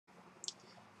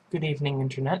Good evening,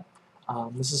 Internet.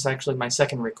 This is actually my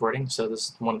second recording, so this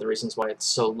is one of the reasons why it's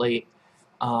so late.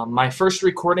 My first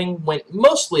recording went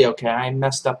mostly okay. I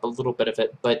messed up a little bit of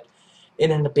it, but it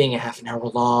ended up being a half an hour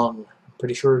long. I'm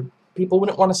pretty sure people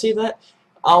wouldn't want to see that.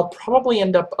 I'll probably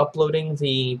end up uploading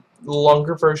the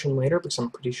longer version later because I'm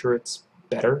pretty sure it's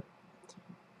better.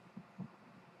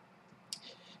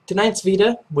 Tonight's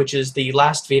VEDA, which is the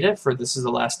last VEDA for this is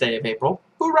the last day of April.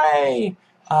 Hooray!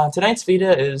 Tonight's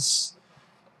VEDA is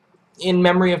in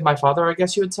memory of my father, I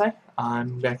guess you would say.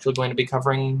 I'm actually going to be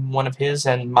covering one of his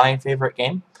and my favorite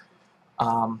game.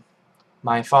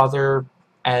 My father,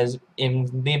 as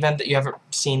in the event that you haven't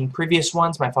seen previous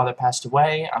ones, my father passed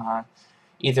away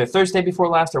either Thursday before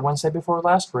last or Wednesday before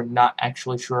last. We're not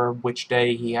actually sure which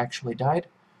day he actually died.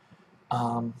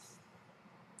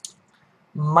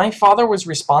 My father was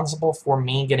responsible for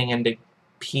me getting into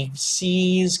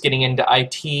PCs, getting into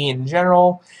IT in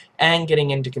general, and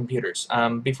getting into computers.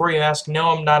 Before you ask, no,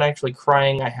 I'm not actually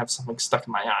crying. I have something stuck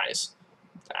in my eyes.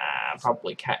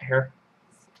 Probably cat hair.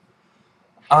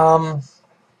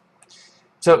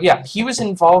 So yeah, he was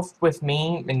involved with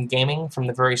me in gaming from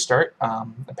the very start.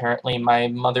 Apparently my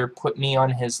mother put me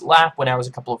on his lap when I was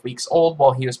a couple of weeks old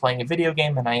while he was playing a video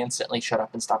game, and I instantly shut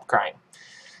up and stopped crying.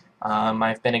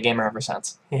 I've been a gamer ever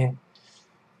since.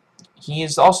 He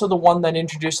is also the one that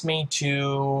introduced me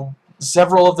to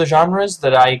several of the genres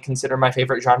that I consider my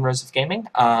favorite genres of gaming.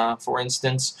 For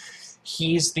instance,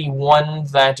 he's the one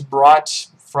that brought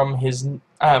from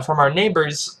our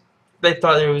neighbors. They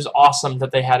thought it was awesome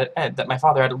that that my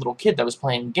father had a little kid that was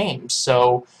playing games.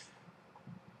 So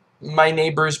my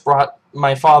neighbors brought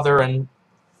my father, and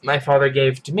my father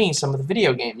gave to me some of the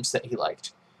video games that he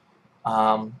liked.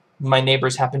 My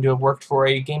neighbors happened to have worked for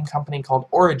a game company called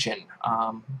Origin.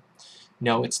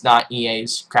 No, it's not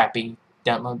EA's crappy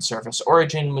download service.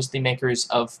 Origin was the makers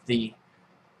of the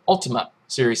Ultima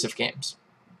series of games.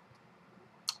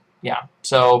 Yeah,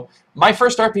 so my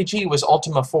first RPG was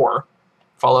Ultima 4,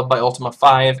 followed by Ultima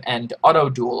 5 and Auto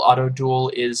Duel. Auto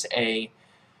Duel is a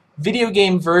video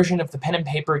game version of the pen and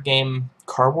paper game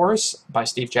Car Wars by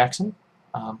Steve Jackson.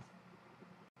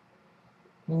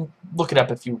 Look it up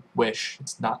if you wish.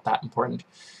 It's not that important.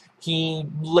 He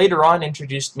later on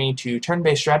introduced me to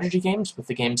turn-based strategy games with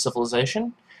the game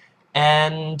Civilization,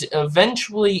 and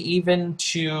eventually even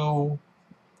to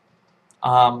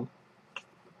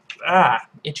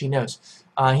itchy nose.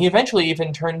 He eventually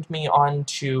even turned me on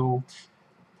to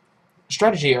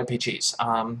strategy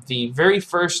RPGs. The very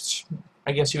first,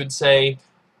 I guess you would say,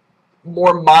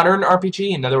 more modern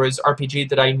RPG, in other words, RPG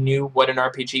that I knew what an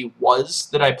RPG was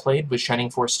that I played, was Shining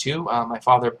Force 2. My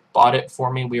father bought it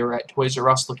for me. We were at Toys R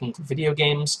Us looking for video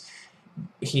games.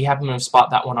 He happened to have spot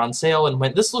that one on sale and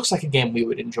went, this looks like a game we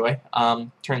would enjoy.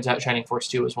 Turns out Shining Force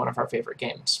 2 was one of our favorite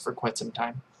games for quite some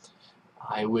time.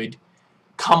 I would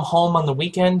come home on the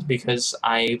weekend because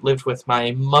I lived with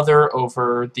my mother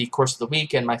over the course of the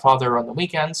week and my father on the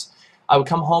weekends. I would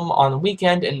come home on the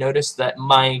weekend and notice that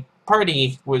my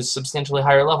party was substantially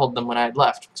higher leveled than when I had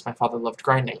left, because my father loved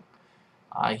grinding.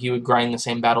 He would grind the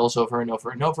same battles over and over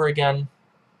and over again.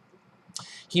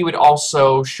 He would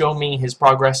also show me his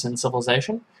progress in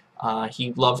Civilization.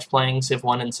 He loved playing Civ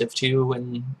 1 and Civ 2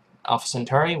 and Alpha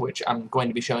Centauri, which I'm going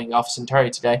to be showing you Alpha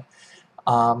Centauri today.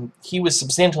 He was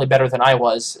substantially better than I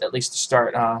was, at least to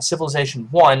start. Civilization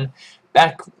 1,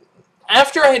 back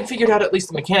after I had figured out at least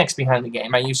the mechanics behind the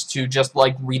game, I used to just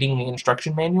like reading the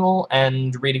instruction manual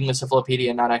and reading the Civilopedia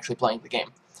and not actually playing the game.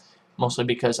 Mostly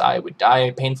because I would die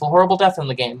a painful, horrible death in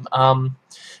the game.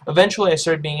 Eventually I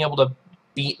started being able to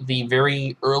beat the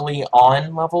very early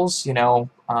on levels, you know,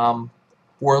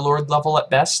 Warlord level at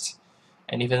best,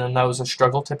 and even then that was a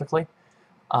struggle typically.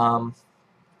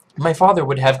 My father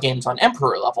would have games on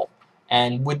Emperor level,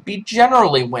 and would be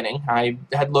generally winning. I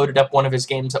had loaded up one of his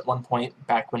games at one point,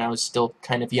 back when I was still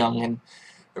kind of young, and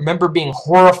I remember being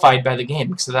horrified by the game,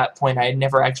 because at that point I had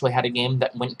never actually had a game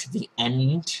that went to the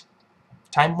end,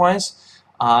 time-wise.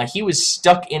 He was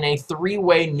stuck in a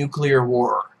three-way nuclear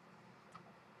war.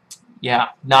 Yeah,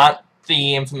 not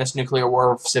the infamous nuclear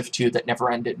war of Civ 2 that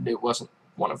never ended. It wasn't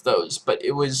one of those, but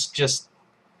it was just...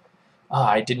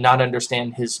 I did not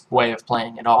understand his way of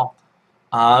playing at all.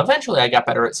 Eventually I got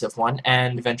better at Civ 1,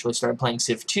 and eventually started playing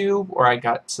Civ 2, where I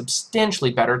got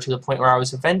substantially better to the point where I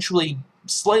was eventually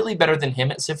slightly better than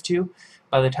him at Civ 2.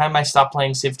 By the time I stopped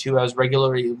playing Civ 2, I was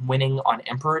regularly winning on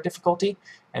Emperor difficulty,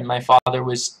 and my father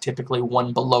was typically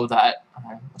one below that.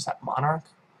 Was that Monarch?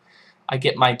 I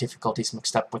get my difficulties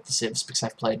mixed up with the Civs because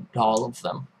I've played all of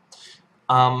them.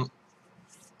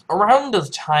 Around the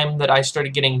time that I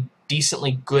started getting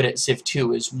decently good at Civ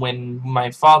 2 is when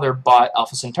my father bought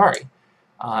Alpha Centauri.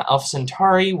 Alpha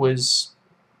Centauri was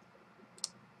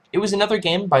It was another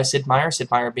game by Sid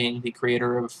Meier being the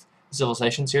creator of the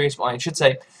Civilization series. Well, I should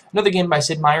say, another game by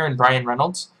Sid Meier and Brian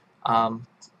Reynolds.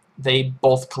 They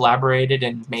both collaborated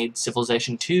and made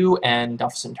Civilization 2 and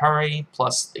Alpha Centauri,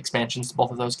 plus expansions to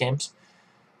both of those games.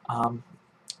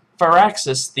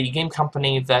 Firaxis, the game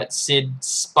company that Sid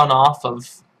spun off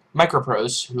of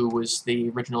Microprose, who was the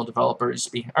original developers,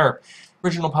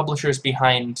 original publishers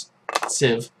behind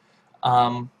Civ,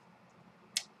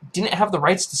 didn't have the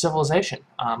rights to Civilization.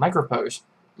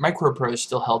 Microprose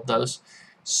still held those,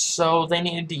 so they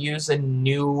needed to use a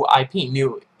new IP,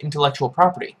 new intellectual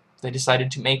property. They decided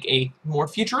to make a more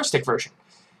futuristic version.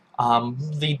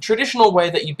 The traditional way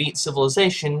that you beat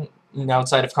Civilization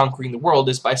outside of conquering the world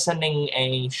is by sending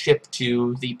a ship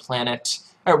to the planet,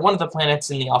 or one of the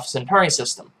planets in the Alpha Centauri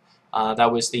system.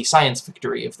 That was the science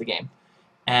victory of the game.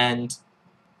 And,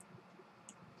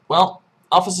 well,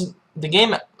 the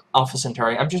game Alpha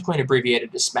Centauri, I'm just going to abbreviate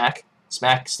it as SMAC.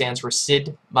 SMAC stands for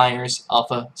Sid Meier's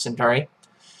Alpha Centauri.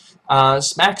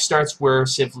 SMAC starts where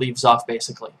Civ leaves off,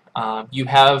 basically. You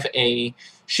have a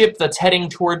ship that's heading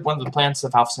toward one of the planets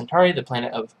of Alpha Centauri, the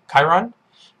planet of Chiron.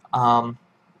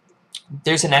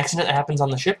 There's an accident that happens on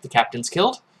the ship. The captain's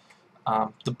killed.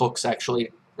 The books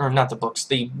actually, or not the books,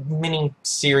 the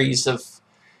mini-series of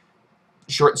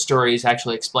short stories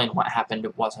actually explain what happened.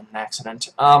 It wasn't an accident.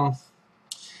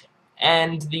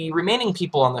 And the remaining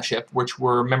people on the ship, which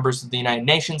were members of the United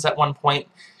Nations at one point,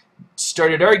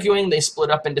 started arguing. They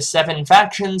split up into 7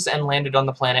 factions and landed on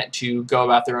the planet to go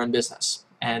about their own business.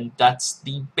 And that's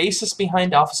the basis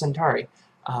behind Alpha Centauri,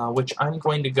 which I'm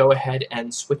going to go ahead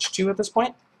and switch to at this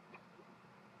point.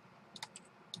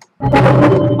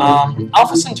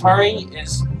 Alpha Centauri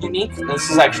is unique.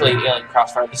 This is actually Alien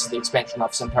Crossfire. This is the expansion of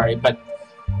Alpha Centauri, but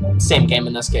same game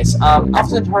in this case. Alpha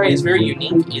Centauri is very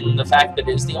unique in the fact that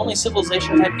it is the only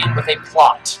Civilization-type game with a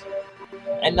plot.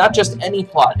 And not just any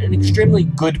plot, an extremely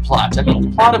good plot. I mean,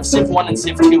 the plot of Civ 1 and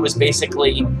Civ 2 is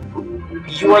basically,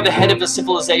 you are the head of a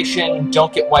civilization,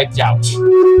 don't get wiped out.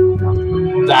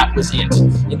 That was it.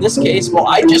 In this case, well,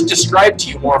 I just described to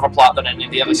you more of a plot than any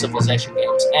of the other Civilization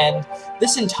games, and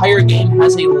this entire game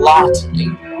has a lot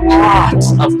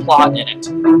of plot in it.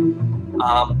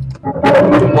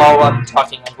 While I'm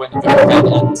talking, I'm going to go ahead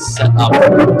and set up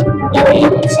the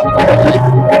game of something like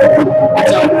that.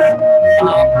 So,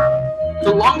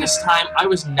 the longest time, I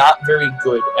was not very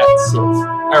good at Civ,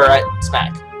 or at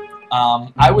SMAC.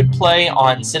 I would play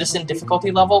on Citizen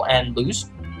difficulty level and lose.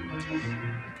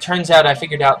 Turns out I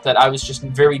figured out that I was just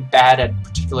very bad at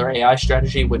particular AI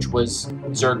strategy, which was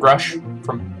Zerg Rush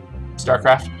from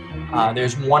StarCraft.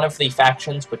 There's one of the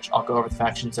factions, which I'll go over the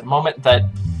factions in a moment, that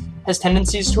has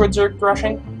tendencies towards Zerg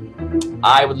Rushing.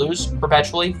 I would lose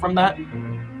perpetually from that.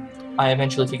 I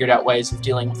eventually figured out ways of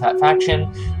dealing with that faction,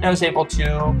 and I was able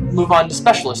to move on to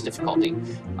Specialist difficulty.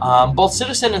 Both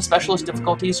Citizen and Specialist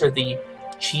difficulties are the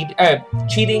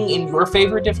cheating in your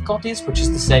favor difficulties, which is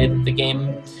to say that the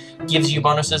game gives you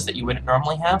bonuses that you wouldn't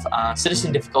normally have.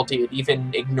 Citizen difficulty, it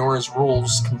even ignores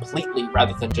rules completely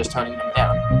rather than just toning them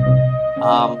down.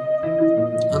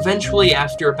 Eventually,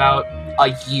 after about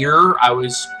a year, I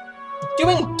was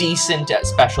doing decent at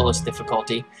Specialist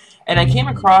difficulty, and I came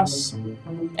across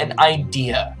an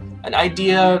idea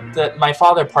that my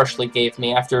father partially gave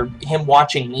me after him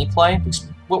watching me play. Because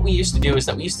what we used to do is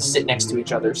that we used to sit next to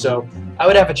each other. So I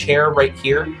would have a chair right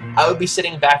here. I would be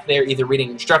sitting back there either reading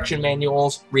instruction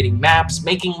manuals, reading maps,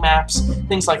 making maps,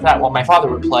 things like that while my father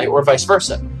would play, or vice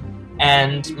versa.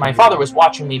 And my father was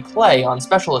watching me play on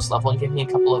Specialist level and gave me a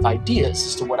couple of ideas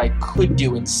as to what I could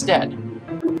do instead.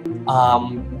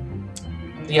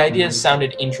 The ideas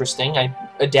sounded interesting. I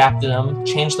adapted them,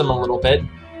 changed them a little bit,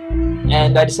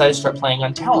 and I decided to start playing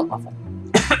on talent level.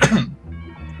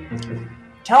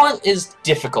 Talent is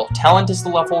difficult. Talent is the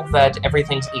level that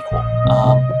everything's equal.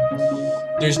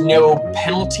 There's no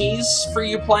penalties for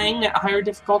you playing at higher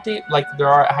difficulty, like there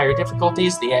are at higher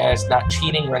difficulties. The AI is not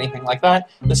cheating or anything like that.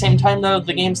 At the same time, though,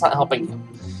 the game's not helping you.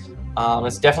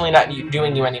 It's definitely not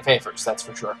doing you any favors, that's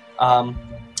for sure.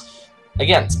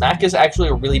 Again, SMAC is actually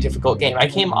a really difficult game. I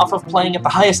came off of playing at the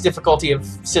highest difficulty of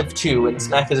Civ 2, and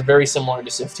SMAC is very similar to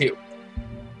Civ 2.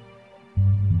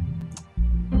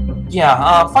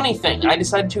 Yeah, funny thing, I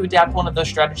decided to adapt one of those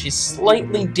strategies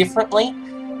slightly differently,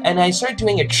 and I started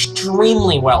doing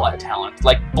extremely well at talent,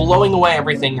 like blowing away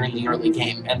everything in the early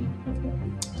game, and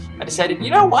I decided,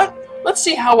 you know what? Let's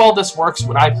see how well this works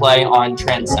when I play on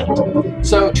Transcend.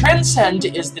 So Transcend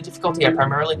is the difficulty I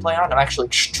primarily play on. I'm actually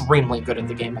extremely good at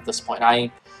the game at this point.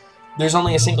 There's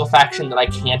only a single faction that I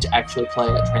can't actually play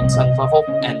at Transcend level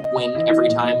and win every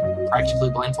time,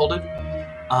 practically blindfolded.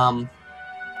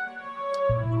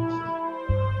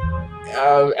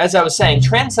 as I was saying,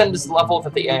 Transcend is the level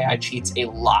that the AI cheats a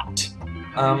lot.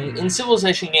 In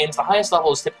Civilization games, the highest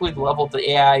level is typically the level that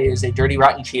the AI is a dirty,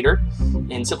 rotten cheater.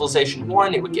 In Civilization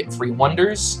 1, it would get free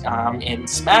wonders. In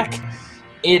Smack,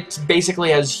 it basically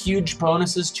has huge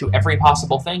bonuses to every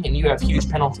possible thing, and you have huge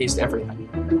penalties to everything.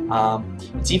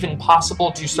 It's even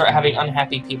possible to start having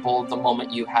unhappy people the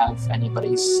moment you have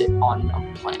anybody sit on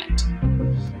a planet.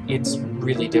 It's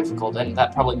really difficult, and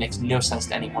that probably makes no sense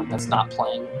to anyone that's not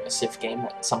playing a Civ game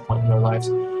at some point in their lives.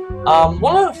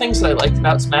 One of the things that I liked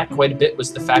about Smack quite a bit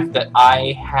was the fact that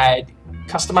I had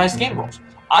customized game rules.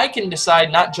 I can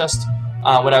decide not just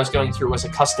what I was going through was a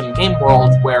custom game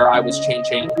world where I was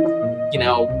changing, you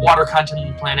know, water content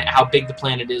of the planet, how big the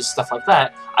planet is, stuff like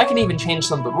that. I can even change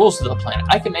some of the rules of the planet.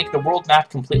 I can make the world map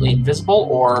completely invisible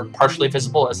or partially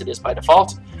visible as it is by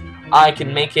default. I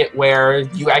can make it where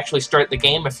you actually start the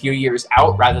game a few years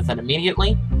out rather than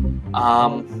immediately.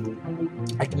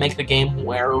 I can make the game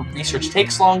where research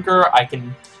takes longer. I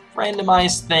can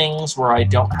randomize things where I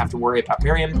don't have to worry about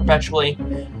Miriam perpetually.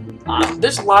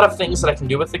 There's a lot of things that I can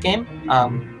do with the game.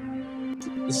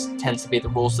 This tends to be the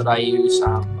rules that I use.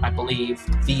 I believe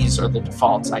these are the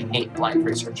defaults. I hate blind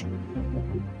research.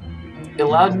 It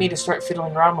allowed me to start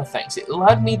fiddling around with things. It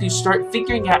allowed me to start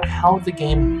figuring out how the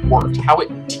game worked, how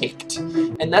it ticked.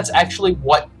 And that's actually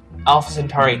what Alpha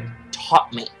Centauri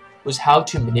taught me, was how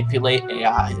to manipulate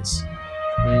AIs.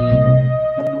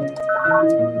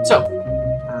 So,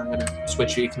 I'm going to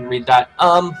switch you can read that.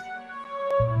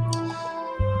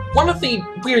 One of the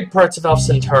weird parts of Alpha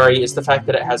Centauri is the fact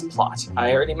that it has plot.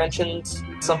 I already mentioned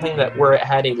something where it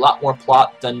had a lot more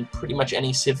plot than pretty much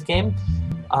any Civ game.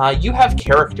 You have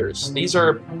characters. These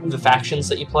are the factions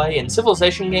that you play. In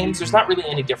Civilization games, there's not really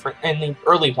any different, in the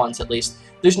early ones at least,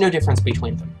 there's no difference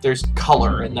between them. There's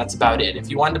color, and that's about it. If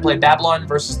you wanted to play Babylon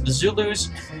versus the Zulus,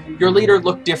 your leader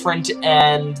looked different,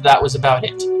 and that was about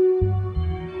it.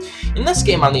 In this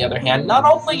game, on the other hand, not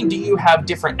only do you have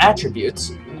different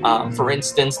attributes, for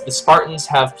instance, the Spartans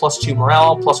have +2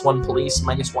 morale, +1 police,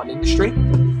 -1 industry.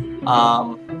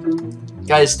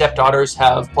 Guy's stepdaughters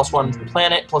have +1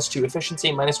 planet, +2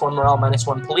 efficiency, -1 morale,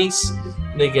 -1 police.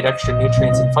 They get extra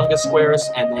nutrients and fungus squares,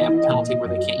 and they have a penalty where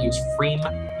they can't use Freem.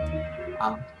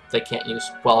 They can't use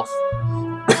wealth.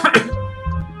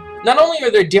 Not only are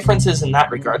there differences in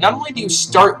that regard, not only do you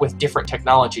start with different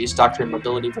technologies, Doctrine,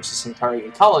 Mobility versus Centauri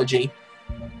Ecology,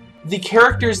 the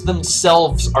characters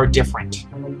themselves are different.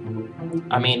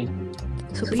 I mean,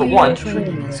 for one,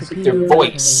 they're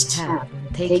voiced.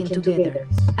 Taken together.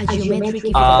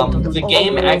 The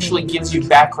game actually gives you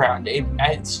background.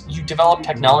 As you develop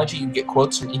technology, you get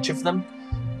quotes from each of them.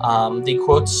 The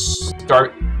quotes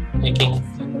start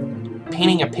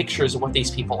painting a pictures of what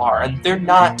these people are, and they're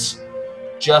not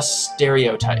just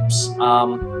stereotypes.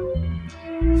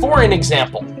 For an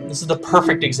example, this is the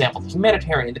perfect example, the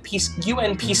humanitarian, the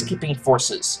UN peacekeeping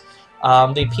forces,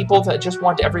 the people that just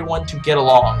want everyone to get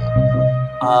along.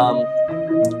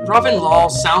 Robin Law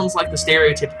sounds like the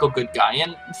stereotypical good guy,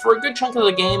 and for a good chunk of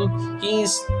the game,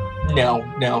 he's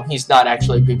not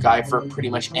actually a good guy for pretty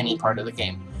much any part of the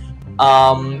game.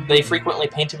 They frequently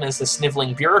paint him as the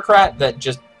sniveling bureaucrat that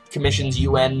just commissions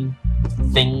UN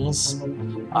things.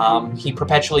 He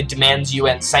perpetually demands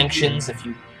UN sanctions if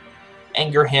you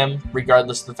anger him,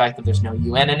 regardless of the fact that there's no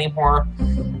UN anymore.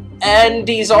 And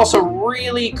he's also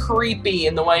really creepy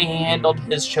in the way he handled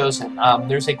his chosen.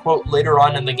 There's a quote later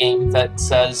on in the game that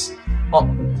says, well,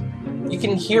 you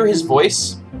can hear his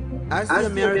voice. As the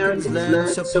Americans learned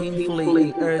so painfully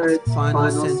in Earth's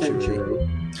final century.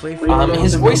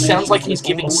 His voice sounds like he's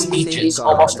giving speeches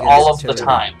almost all of the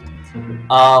time.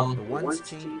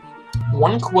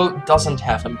 One quote doesn't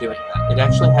have him doing that. It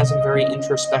actually has him very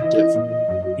introspective.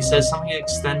 He says something to the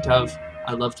extent of,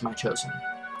 I loved my chosen.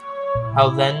 How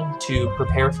then to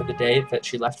prepare for the day that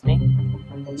she left me?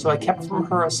 So I kept from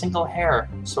her a single hair,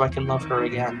 so I can love her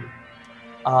again.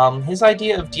 His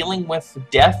idea of dealing with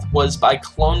death was by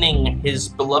cloning his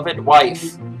beloved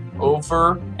wife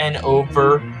over and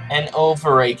over and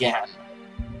over again.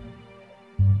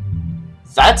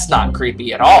 That's not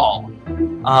creepy at all.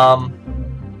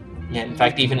 Yeah, in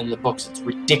fact, even in the books, it's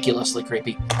ridiculously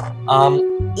creepy.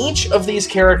 Each of these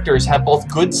characters have both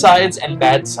good sides and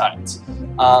bad sides.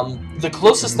 The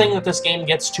closest thing that this game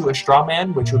gets to a straw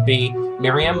man, which would be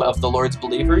Miriam of the Lord's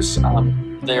Believers.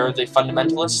 They're the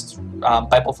fundamentalist,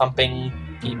 Bible-thumping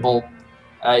people.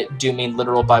 I do mean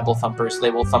literal Bible thumpers. They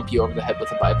will thump you over the head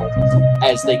with a Bible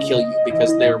as they kill you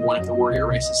because they're one of the warrior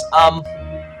races.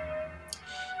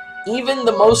 Even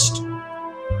the most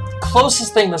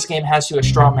closest thing this game has to a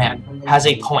straw man has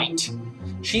a point.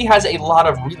 She has a lot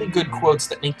of really good quotes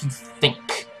that make you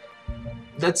think.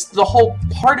 That's the whole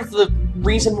part of the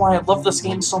reason why I love this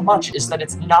game so much, is that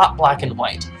it's not black and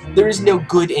white. There is no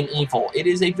good and evil. It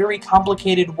is a very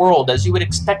complicated world, as you would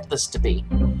expect this to be.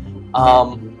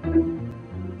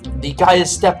 The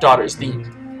Gaia's stepdaughters, the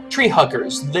tree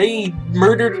huggers, they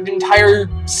murdered an entire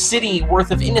city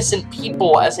worth of innocent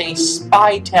people as a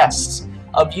spy test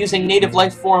of using native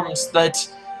life forms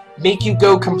that make you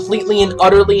go completely and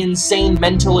utterly insane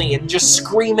mentally and just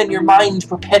scream in your mind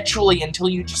perpetually until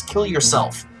you just kill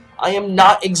yourself. I am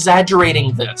not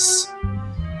exaggerating this.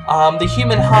 The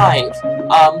Human Hive,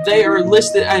 they are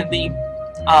listed,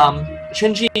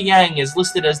 Shenji Yang is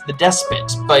listed as the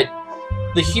despot, but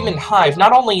the Human Hive,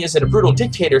 not only is it a brutal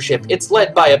dictatorship, it's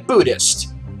led by a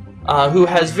Buddhist, who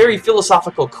has very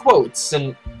philosophical quotes,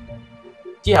 and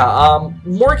yeah,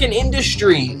 Morgan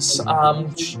Industries,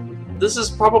 this is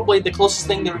probably the closest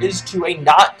thing there is to a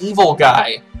not evil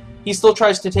guy. He still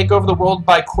tries to take over the world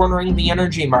by cornering the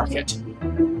energy market.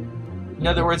 In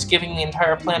other words, giving the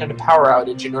entire planet a power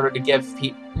outage in order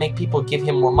to make people give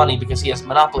him more money because he has a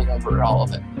monopoly over all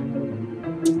of it.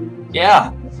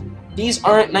 Yeah, these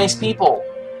aren't nice people.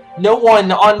 No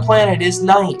one on planet is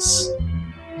nice.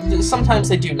 Sometimes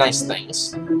they do nice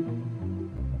things.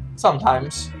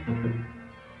 Sometimes.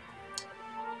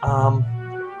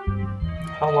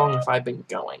 How long have I been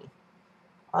going?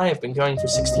 I have been going for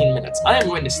 16 minutes. I am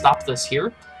going to stop this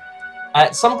here.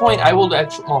 At some point, I will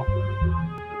actually... Well,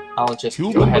 I'll just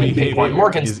go ahead and pick one.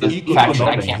 Morgan's the faction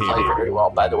I can't play very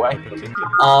well, by the way.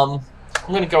 I'm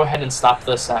going to go ahead and stop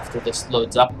this after this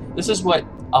loads up. This is what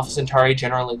Alpha Centauri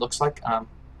generally looks like.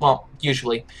 Well,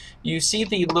 usually. You see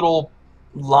the little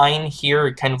line here?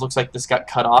 It kind of looks like this got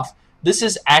cut off. This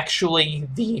is actually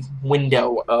the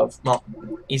window of... Well,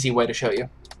 easy way to show you.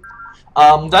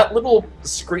 That little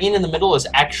screen in the middle is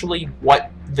actually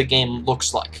what the game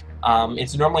looks like.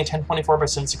 It's normally 1024 by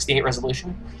 768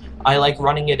 resolution. I like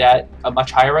running it at a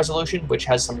much higher resolution, which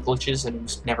has some glitches and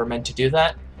was never meant to do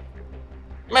that.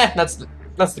 Meh, that's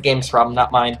the game's problem,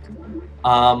 not mine.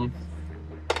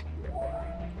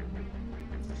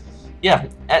 Yeah,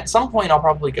 at some point I'll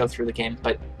probably go through the game,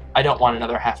 but I don't want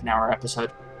another half-an-hour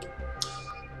episode.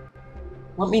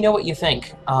 Let me know what you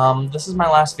think. This is my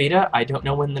last VEDA. I don't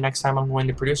know when the next time I'm going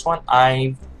to produce one.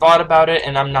 I thought about it,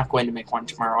 and I'm not going to make one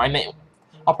tomorrow.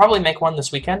 I'll probably make one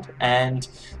this weekend, and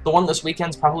the one this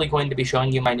weekend's probably going to be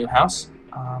showing you my new house.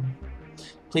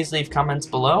 Please leave comments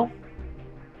below.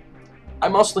 I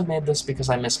mostly made this because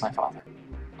I miss my father.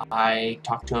 I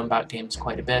talk to him about games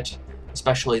quite a bit,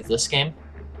 especially this game.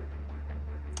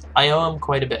 I owe him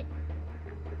quite a bit.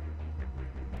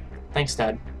 Thanks,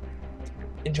 Dad.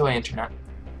 Enjoy Internet.